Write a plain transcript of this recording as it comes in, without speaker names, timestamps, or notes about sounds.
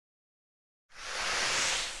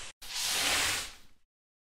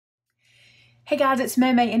Hey guys, it's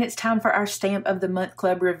Maymay and it's time for our Stamp of the Month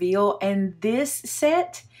Club reveal, and this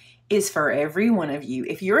set is for every one of you.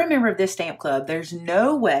 If you're a member of this stamp club, there's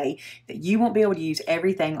no way that you won't be able to use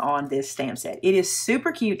everything on this stamp set. It is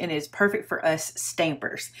super cute and it is perfect for us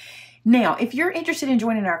stampers. Now, if you're interested in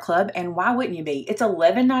joining our club, and why wouldn't you be? It's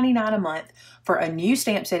 $11.99 a month for a new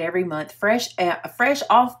stamp set every month, fresh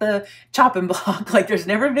off the chopping block. Like there's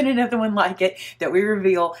never been another one like it that we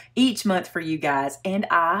reveal each month for you guys, and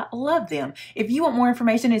I love them. If you want more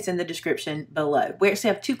information, it's in the description below. We actually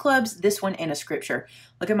have two clubs, this one and a scripture.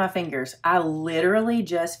 Look at my fingers. I literally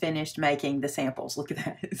just finished making the samples. Look at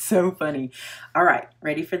that. It's so funny. All right,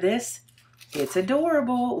 ready for this? It's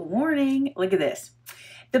adorable. Warning. Look at this.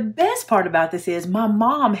 The best part about this is my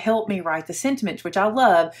mom helped me write the sentiments, which I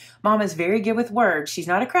love. Mom is very good with words. She's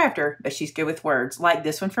not a crafter, but she's good with words. Like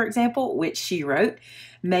this one, for example, which she wrote.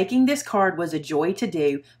 Making this card was a joy to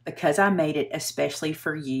do because I made it especially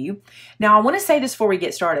for you. Now, I want to say this before we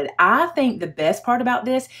get started. I think the best part about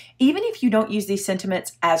this, even if you don't use these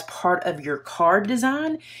sentiments as part of your card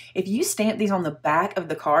design, if you stamp these on the back of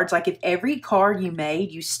the cards, like if every card you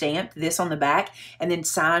made, you stamped this on the back and then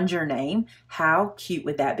signed your name, how cute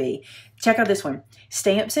would that be? Check out this one.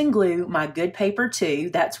 Stamps and glue, my good paper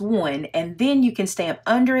too. That's one. And then you can stamp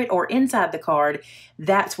under it or inside the card.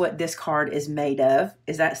 That's what this card is made of.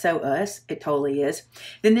 Is that so us? It totally is.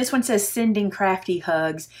 Then this one says sending crafty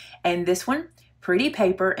hugs. And this one, pretty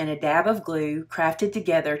paper and a dab of glue crafted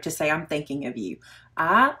together to say I'm thinking of you.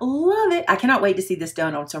 I love it. I cannot wait to see this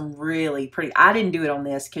done on some really pretty. I didn't do it on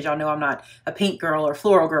this because y'all know I'm not a pink girl or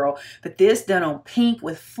floral girl, but this done on pink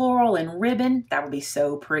with floral and ribbon, that would be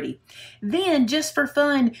so pretty. Then just for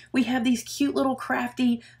fun, we have these cute little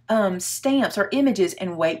crafty stamps or images,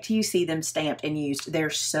 and wait till you see them stamped and used. They're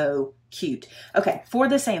so cute. Okay, for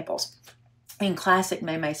the samples. In classic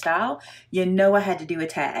Maymay style, you know I had to do a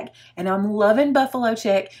tag, and I'm loving buffalo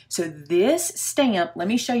check. So this stamp, let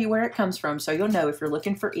me show you where it comes from so you'll know if you're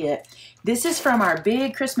looking for it. This is from our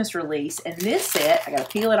big Christmas release, and this set, I gotta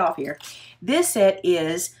peel it off here. This set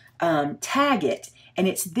is Tag It, and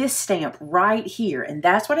it's this stamp right here, and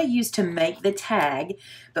that's what I used to make the tag.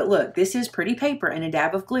 But look, this is pretty paper and a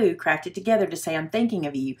dab of glue crafted together to say I'm thinking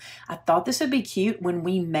of you. I thought this would be cute when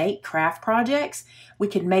we make craft projects. We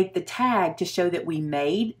could make the tag to show that we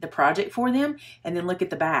made the project for them, and then look at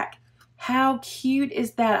the back. How cute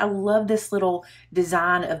is that? I love this little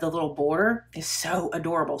design of the little border. It's so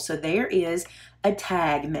adorable. So there is a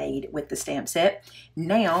tag made with the stamp set.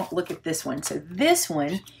 Now look at this one. So this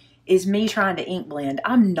one is me trying to ink blend.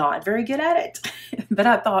 I'm not very good at it, but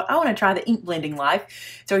I thought I want to try the ink blending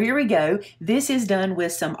life. So here we go. This is done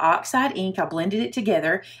with some oxide ink. I blended it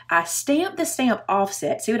together. I stamped the stamp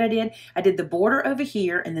offset. See what I did? I did the border over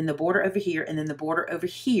here, and then the border over here, and then the border over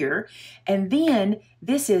here. And then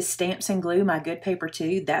this is Stamps and Glue, my good paper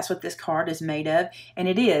too. That's what this card is made of. And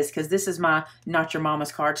it is, because this is my Not Your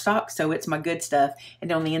Mama's cardstock, so it's my good stuff.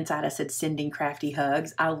 And on the inside I said Sending Crafty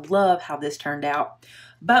Hugs. I love how this turned out.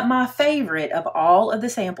 But my favorite of all of the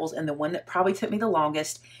samples, and the one that probably took me the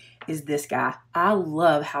longest, is this guy. I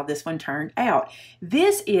love how this one turned out.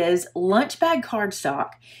 This is lunch bag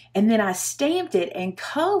cardstock, and then I stamped it and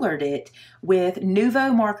colored it with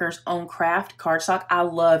Nuvo markers on craft cardstock. I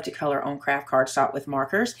love to color on craft cardstock with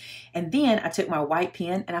markers. And then I took my white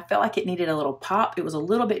pen, and I felt like it needed a little pop. It was a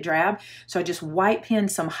little bit drab, so I just white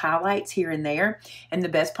penned some highlights here and there. And the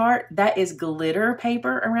best part, that is glitter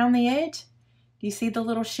paper around the edge. You see the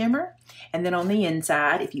little shimmer? And then on the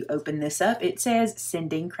inside, if you open this up, it says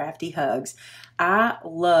Sending Crafty Hugs. I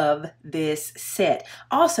love this set.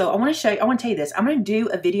 Also, I want to tell you this. I'm going to do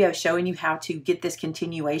a video showing you how to get this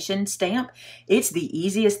continuation stamp. It's the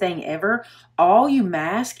easiest thing ever. All you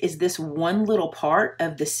mask is this one little part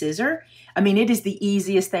of the scissor. I mean, it is the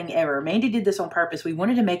easiest thing ever. Mandy did this on purpose. We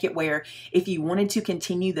wanted to make it where if you wanted to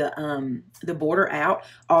continue the border out,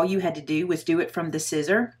 all you had to do was do it from the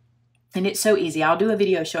scissor. And it's so easy. I'll do a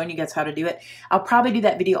video showing you guys how to do it. I'll probably do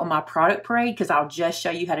that video on my product parade because I'll just show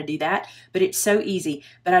you how to do that. But it's so easy.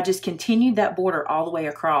 But I just continued that border all the way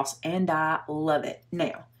across, and I love it.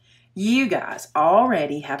 Now, you guys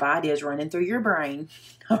already have ideas running through your brain.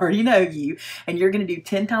 I already know you. And you're going to do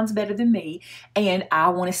 10 times better than me. And I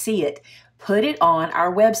want to see it. Put it on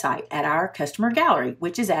our website at our customer gallery,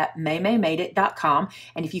 which is at maymaymadeit.com.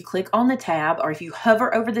 And if you click on the tab, or if you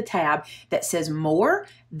hover over the tab that says more,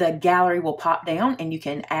 the gallery will pop down and you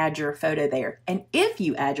can add your photo there. And if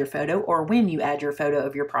you add your photo, or when you add your photo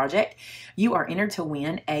of your project, you are entered to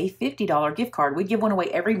win a $50 gift card. We give one away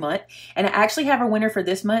every month. And I actually have a winner for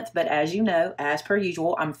this month, but as you know, as per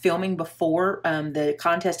usual, I'm filming before the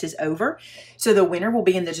contest is over. So the winner will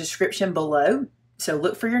be in the description below. So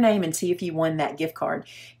look for your name and see if you won that gift card.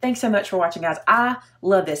 Thanks so much for watching, guys. I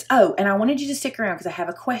love this. Oh, and I wanted you to stick around because I have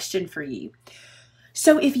a question for you.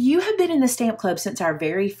 So if you have been in the Stamp Club since our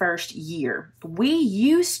very first year, we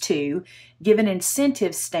used to give an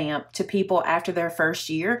incentive stamp to people after their first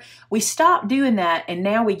year. We stopped doing that, and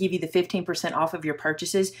now we give you the 15% off of your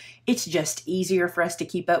purchases. It's just easier for us to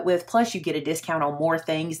keep up with. Plus, you get a discount on more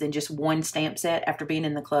things than just one stamp set after being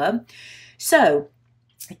in the club. So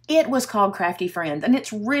it was called Crafty Friends, and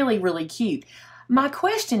it's really, really cute. My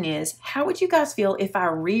question is, how would you guys feel if I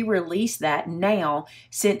re-release that now,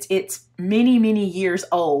 since it's many, many years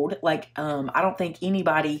old? Like, I don't think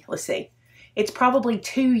anybody, let's see, it's probably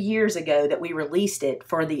 2 years ago that we released it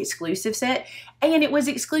for the exclusive set, and it was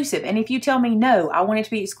exclusive. And if you tell me, no, I want it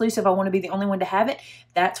to be exclusive, I want to be the only one to have it,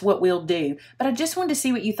 that's what we'll do. But I just wanted to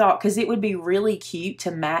see what you thought, because it would be really cute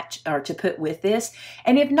to match or to put with this.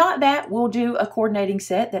 And if not that, we'll do a coordinating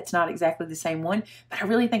set that's not exactly the same one. But I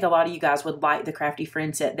really think a lot of you guys would like the Crafty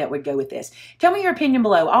Friend set that would go with this. Tell me your opinion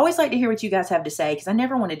below. I always like to hear what you guys have to say, because I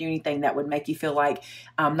never want to do anything that would make you feel like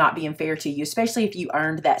I'm not being fair to you, especially if you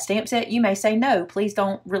earned that stamp set. You may say, no, please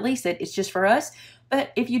don't release it. It's just for us.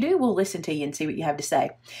 But if you do, we'll listen to you and see what you have to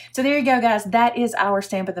say. So there you go, guys. That is our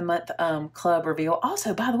Stamp of the Month club reveal.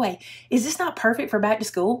 Also, by the way, is this not perfect for back to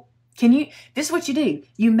school? This is what you do.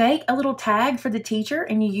 You make a little tag for the teacher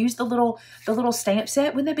and you use the little stamp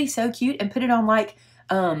set. Wouldn't that be so cute? And put it on like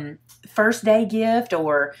first day gift,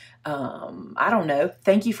 or I don't know,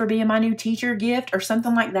 thank you for being my new teacher gift, or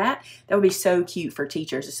something like that. That would be so cute for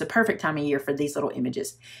teachers. It's the perfect time of year for these little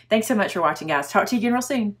images. Thanks so much for watching, guys. Talk to you again real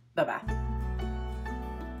soon. Bye-bye.